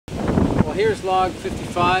Well, here's log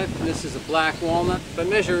 55, and this is a black walnut. If I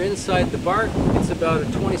measure inside the bark, it's about a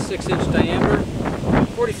 26-inch diameter,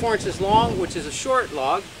 44 inches long, which is a short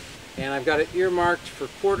log. And I've got it earmarked for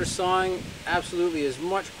quarter sawing, absolutely as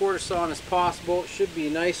much quarter sawn as possible. It should be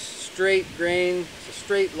nice straight grain, it's a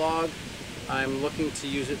straight log. I'm looking to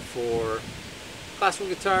use it for classical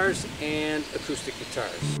guitars and acoustic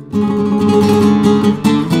guitars.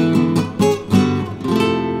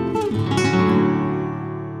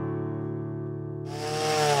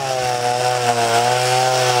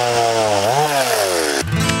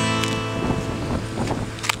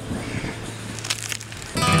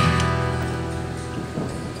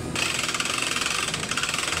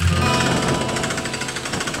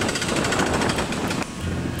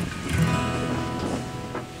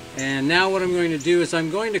 And now what I'm going to do is I'm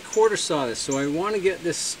going to quarter saw this. So I want to get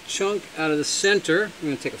this chunk out of the center. I'm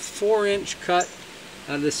going to take a 4-inch cut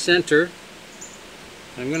out of the center.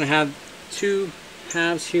 I'm going to have 2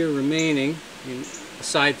 halves here remaining,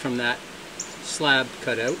 aside from that slab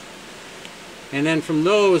cut out. And then from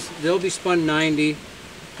those, they'll be spun 90,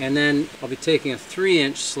 and then I'll be taking a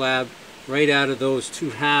 3-inch slab right out of those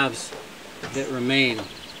 2 halves that remain.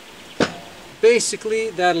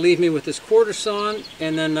 Basically, that'll leave me with this quarter sawn,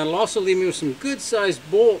 and then that'll also leave me with some good sized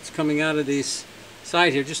bolts coming out of these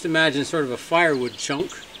side here. Just imagine sort of a firewood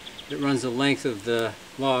chunk that runs the length of the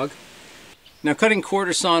log. Now, cutting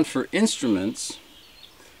quarter sawn for instruments,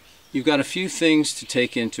 you've got a few things to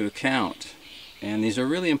take into account, and these are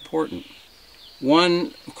really important.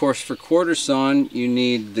 One, of course, for quarter sawn, you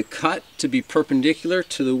need the cut to be perpendicular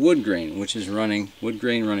to the wood grain, which is wood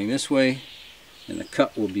grain running this way, and the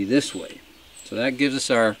cut will be this way. So that gives us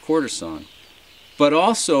our quarter sawn. But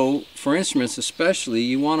also, for instruments especially,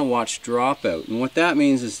 you want to watch dropout. And what that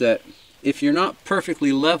means is that if you're not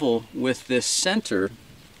perfectly level with this center,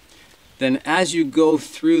 then as you go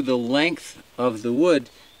through the length of the wood,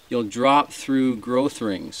 you'll drop through growth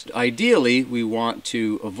rings. Ideally, we want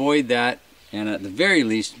to avoid that and at the very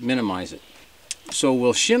least minimize it. So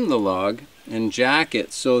we'll shim the log and jack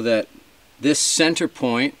it so that this center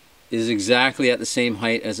point is exactly at the same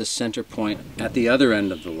height as a center point at the other end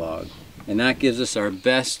of the log. And that gives us our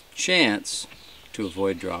best chance to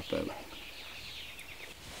avoid dropout.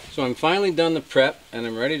 So I'm finally done the prep and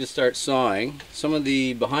I'm ready to start sawing. Some of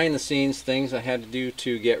the behind the scenes things I had to do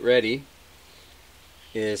to get ready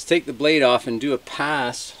is take the blade off and do a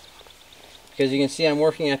pass, because you can see I'm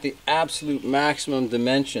working at the absolute maximum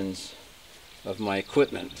dimensions of my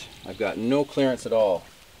equipment. I've got no clearance at all.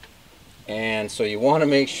 And so you want to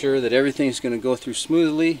make sure that everything's going to go through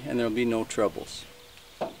smoothly and there'll be no troubles.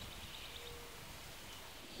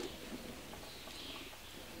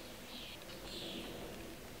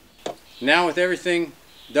 Now, with everything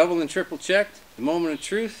double and triple checked, the moment of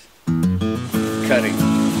truth, cutting.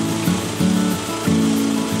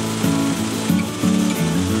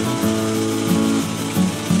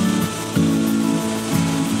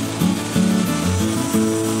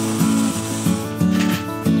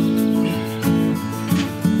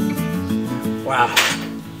 Wow,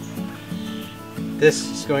 this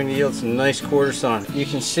is going to yield some nice quarter sawn. You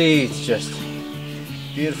can see it's just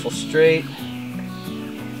beautiful straight.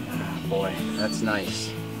 Oh boy, that's nice.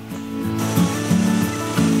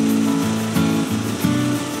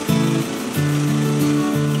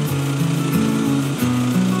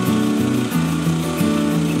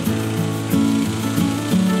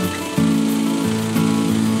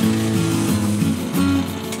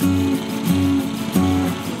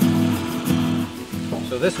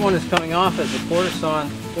 So this one is coming off as a quarter sawn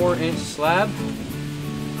 4-inch slab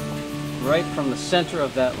right from the center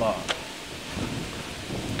of that log.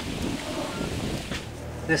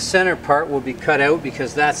 This center part will be cut out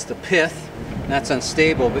because that's the pith. That's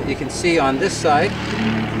unstable, but you can see on this side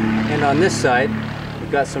and on this side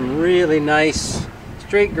we've got some really nice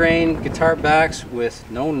straight grain guitar backs with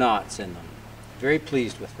no knots in them. Very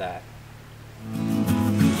pleased with that.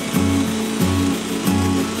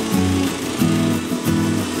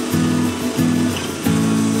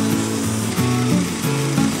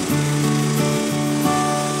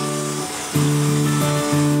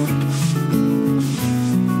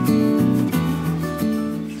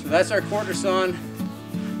 That's our quarter sawn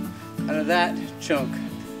out of that chunk.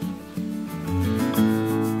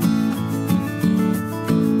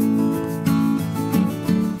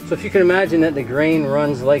 So if you can imagine that the grain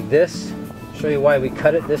runs like this, I'll show you why we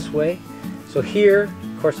cut it this way. So here,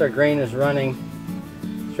 of course, our grain is running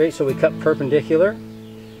straight, so we cut perpendicular.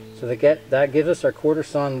 So that gives us our quarter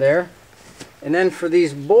sawn there. And then for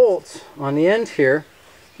these bolts on the end here,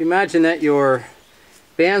 if you imagine that your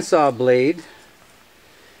bandsaw blade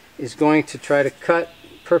is going to try to cut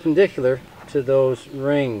perpendicular to those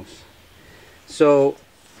rings. So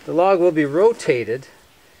the log will be rotated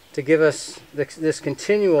to give us this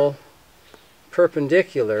continual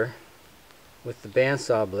perpendicular with the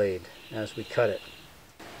bandsaw blade as we cut it.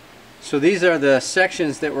 So these are the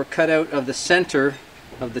sections that were cut out of the center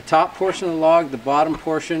of the top portion of the log, the bottom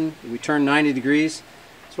portion we turned 90 degrees.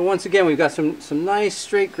 So once again, we've got some nice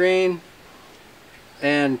straight grain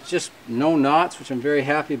and just no knots, which I'm very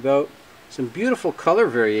happy about. Some beautiful color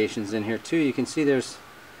variations in here too. You can see there's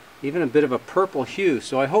even a bit of a purple hue.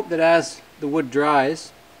 So I hope that as the wood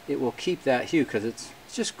dries, it will keep that hue, because it's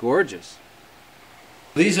just gorgeous.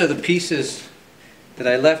 These are the pieces that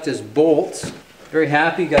I left as bolts. Very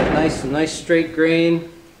happy, got nice straight grain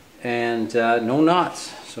and no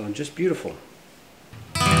knots, so just beautiful.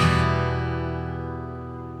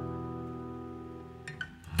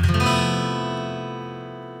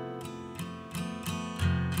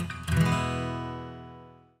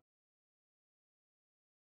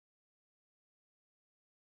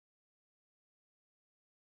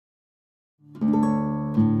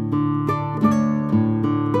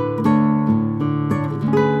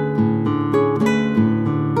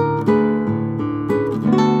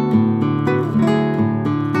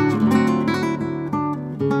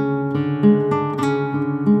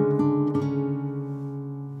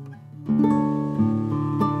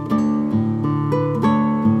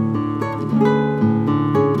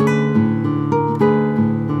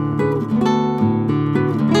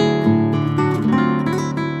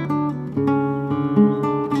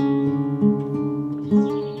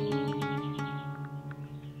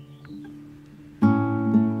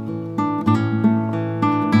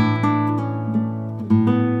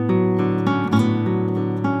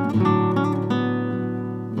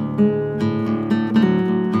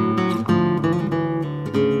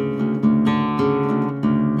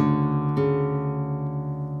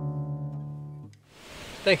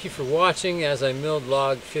 Thank you for watching as I milled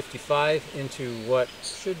log 55 into what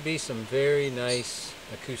should be some very nice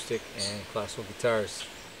acoustic and classical guitars.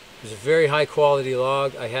 It was a very high quality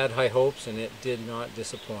log. I had high hopes and it did not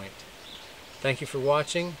disappoint. Thank you for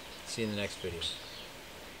watching. See you in the next video.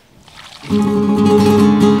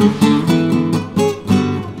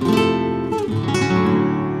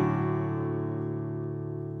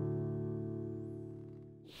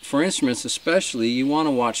 For instruments especially, you want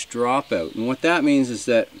to watch dropout, and what that means is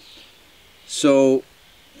that, so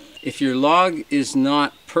if your log is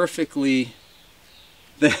not perfectly,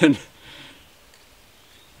 then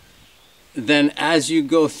as you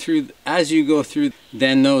go through,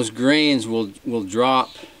 then those grains will drop.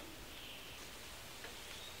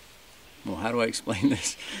 Well, how do I explain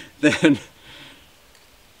this?